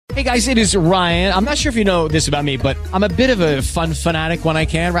Hey guys, it is Ryan. I'm not sure if you know this about me, but I'm a bit of a fun fanatic when I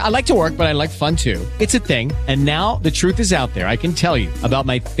can. I like to work, but I like fun too. It's a thing. And now the truth is out there. I can tell you about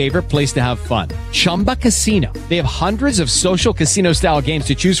my favorite place to have fun. Chumba Casino. They have hundreds of social casino style games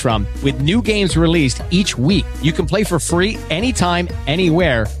to choose from with new games released each week. You can play for free anytime,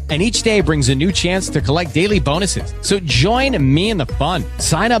 anywhere. And each day brings a new chance to collect daily bonuses. So join me in the fun.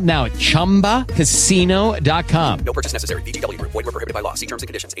 Sign up now at ChumbaCasino.com. No purchase necessary. VGW Group. Void where prohibited by law. See terms and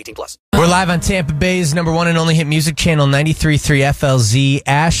conditions. 18+. We're live on Tampa Bay's number one and only hit music channel, 93.3 FLZ.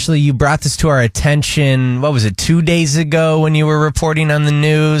 Ashley, you brought this to our attention, what was it, 2 days ago when you were reporting on the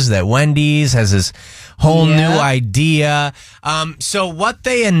news that Wendy's has this whole new idea. So what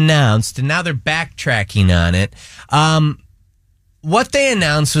they announced, and now they're backtracking on it, what they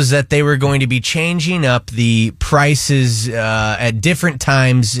announced was that they were going to be changing up the prices at different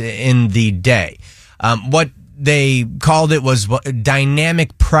times in the day. What they called it was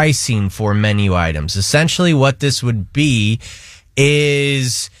dynamic pricing for menu items. Essentially what this would be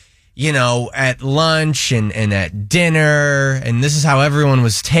is, you know, at lunch and at dinner, and this is how everyone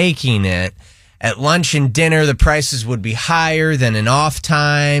was taking it. At lunch and dinner, the prices would be higher than in off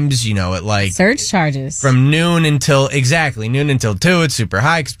times, you know, at like... surge charges. From noon until 2, it's super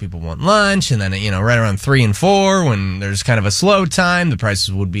high because people want lunch. And then, you know, right around 3 and 4, when there's kind of a slow time, the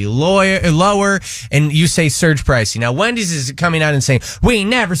prices would be lower. And you say surge pricing. Now, Wendy's is coming out and saying, we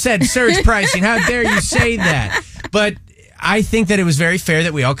never said surge pricing. How dare you say that? But... I think that it was very fair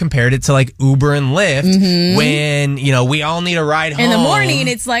that we all compared it to like Uber and Lyft when, you know, we all need a ride home. In the morning,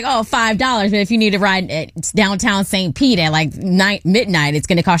 it's like, $5. But if you need a ride at downtown St. Pete at like midnight, it's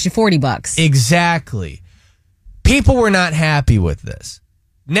going to cost you $40. Exactly. People were not happy with this.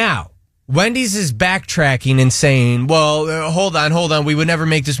 Now, Wendy's is backtracking and saying, well, hold on. We would never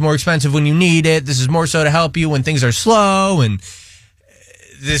make this more expensive when you need it. This is more so to help you when things are slow. And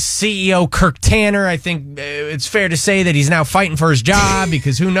this CEO, Kirk Tanner, I think it's fair to say that he's now fighting for his job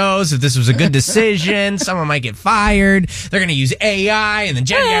because who knows if this was a good decision. Someone might get fired. They're going to use AI, and then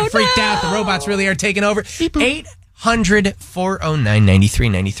Jenny got freaked out. The robots really are taking over.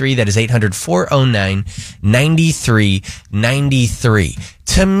 800-409-9393. That is 800-409-9393.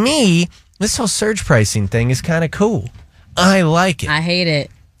 To me, this whole surge pricing thing is kind of cool. I like it. I hate it.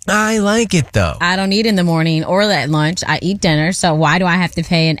 I like it, though. I don't eat in the morning or at lunch. I eat dinner, so why do I have to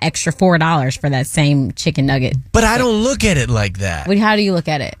pay an extra $4 for that same chicken nugget? But I don't look at it like that. How do you look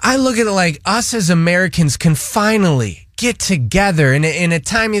at it? I look at it like us as Americans can finally get together in a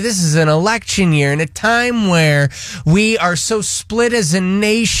time, this is an election year, in a time where we are so split as a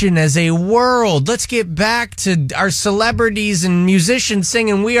nation, as a world. Let's get back to our celebrities and musicians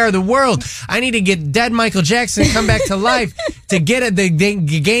singing "We Are the World." I need to get dead Michael Jackson come back to life to get the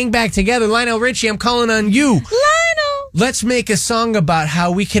gang back together. Lionel Richie, I'm calling on you. Lionel! Let's make a song about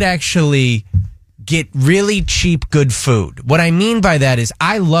how we could actually get really cheap, good food. What I mean by that is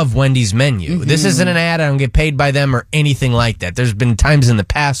I love Wendy's menu. This isn't an ad. I don't get paid by them or anything like that. There's been times in the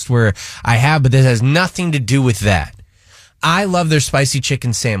past where I have, but this has nothing to do with that. I love their spicy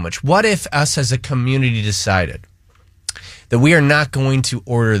chicken sandwich. What if us as a community decided that we are not going to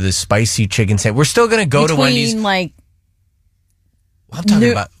order the spicy chicken sandwich? We're still going to go to Wendy's. Like, I'm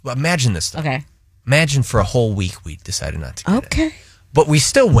talking about, imagine this stuff. Okay. Imagine for a whole week we decided not to get it. Okay. But we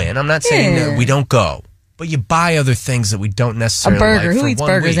still win. I'm not saying that we don't go. But you buy other things that we don't necessarily like. A burger. Like Who eats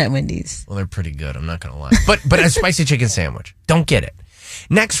burgers at Wendy's? Well, they're pretty good. I'm not going to lie. But a spicy chicken sandwich. Don't get it.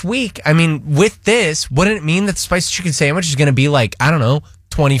 Next week, I mean, with this, wouldn't it mean that the spicy chicken sandwich is going to be like, I don't know,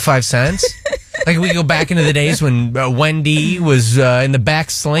 25 cents? Like we go back into the days when Wendy was in the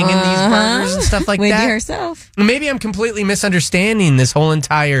back slinging these burgers and stuff like Wendy that. herself. Maybe I'm completely misunderstanding this whole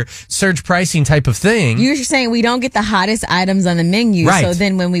entire surge pricing type of thing. You're saying we don't get the hottest items on the menu, right. So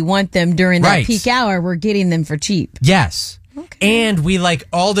then when we want them during that right. peak hour, we're getting them for cheap. Yes. Okay. And we like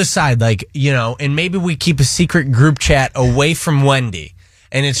all decide like, you know, and maybe we keep a secret group chat away from Wendy.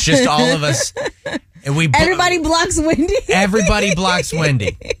 And it's just all of us. And everybody blocks Wendy. Everybody blocks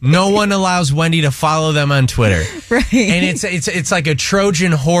Wendy. No one allows Wendy to follow them on Twitter. Right. And it's like a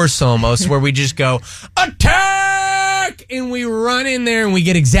Trojan horse almost, where we just go, attack! And we run in there and we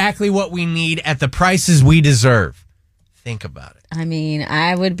get exactly what we need at the prices we deserve. Think about it. I mean,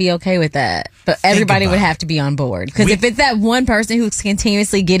 I would be okay with that, but everybody would have to be on board. Because if it's that one person who's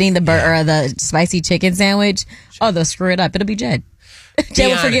continuously getting the spicy chicken sandwich, they'll screw it up. It'll be Jed. Jay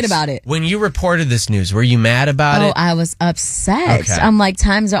will forget about it. When you reported this news, were you mad about it? Oh, I was upset. Okay. I'm like,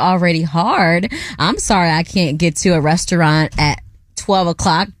 times are already hard. I'm sorry I can't get to a restaurant at 12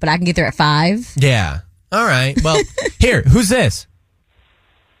 o'clock, but I can get there at 5. Yeah. All right. Well, here, who's this?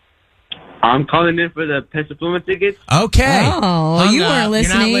 I'm calling in for the Peso Pluma tickets. Okay. Oh, Hung you up. weren't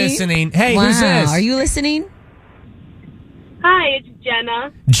listening. You're not listening. Hey, Wow. who's this? Are you listening? Hi, it's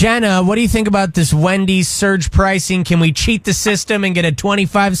Jenna. Jenna, what do you think about this Wendy's surge pricing? Can we cheat the system and get a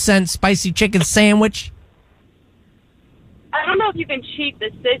 25-cent spicy chicken sandwich? I don't know if you can cheat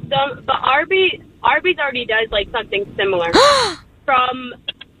the system, but Arby's already does like something similar.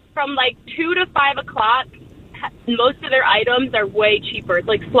 From like 2 to 5 o'clock, most of their items are way cheaper. It's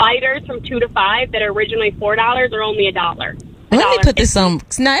like sliders from 2 to 5 that are originally $4 are only $1. Let me put this on.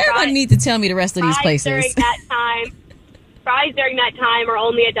 Now everybody needs to tell me the rest of these places. Fries during that time are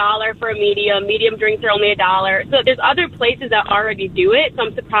only $1 for a medium. Medium drinks are only $1. So there's other places that already do it. So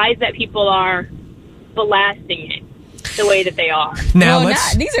I'm surprised that people are blasting it the way that they are. Now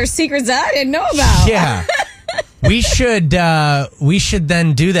these are secrets I didn't know about. Yeah. We should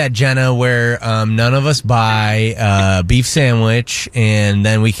then do that, Jenna, where none of us buy a beef sandwich, and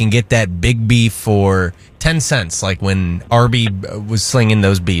then we can get that big beef for 10 cents, like when Arby was slinging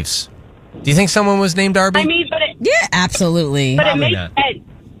those beefs. Do you think someone was named Arby? I mean, yeah, absolutely. But Probably it makes not. sense.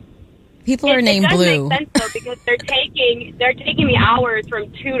 People are named Blue. It does make sense though, because they're taking the hours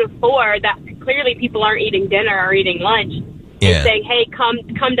from 2 to 4 that clearly people aren't eating dinner or eating lunch. Yeah. And saying, hey, come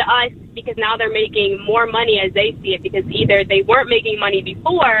to us, because now they're making more money as they see it, because either they weren't making money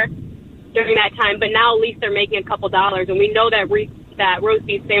before during that time, but now at least they're making a couple dollars, and we know that that roast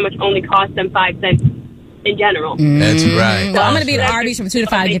beef sandwich only costs them 5 cents in general. That's right. Well, I'm going to be at Arby's from 2 to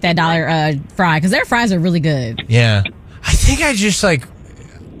 5 to get that $1 fry, because their fries are really good. Yeah. I think I'm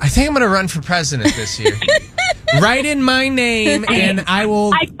going to run for president this year. Write in my name, and I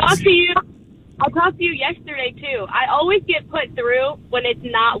will... I talked to you yesterday, too. I always get put through when it's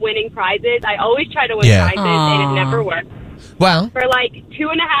not winning prizes. I always try to win prizes, and it never works. Well, for like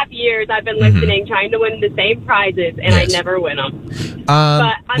 2.5 years, I've been listening, trying to win the same prizes, and I never win them.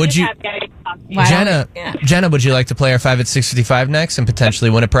 But I'm just happy I talked to you. Jenna, would you like to play our 5 at 6:55 next and potentially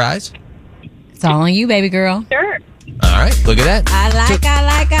win a prize? It's all on you, baby girl. Sure. All right, look at that. I like.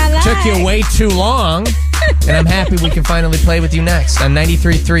 Took you way too long, and I'm happy we can finally play with you next on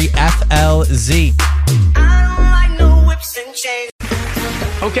 93.3 FLZ.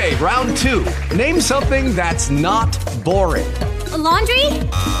 Okay, round 2. Name something that's not boring. A laundry?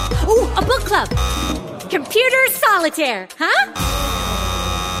 Ooh, a book club. Computer solitaire,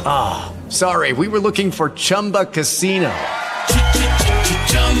 huh? Sorry, we were looking for Chumba Casino.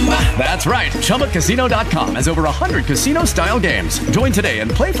 That's right. ChumbaCasino.com has over 100 casino-style games. Join today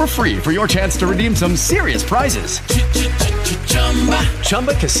and play for free for your chance to redeem some serious prizes.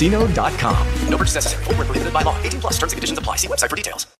 ChumbaCasino.com. No purchase necessary. Void where prohibited by law. 18+ terms and conditions apply. See website for details.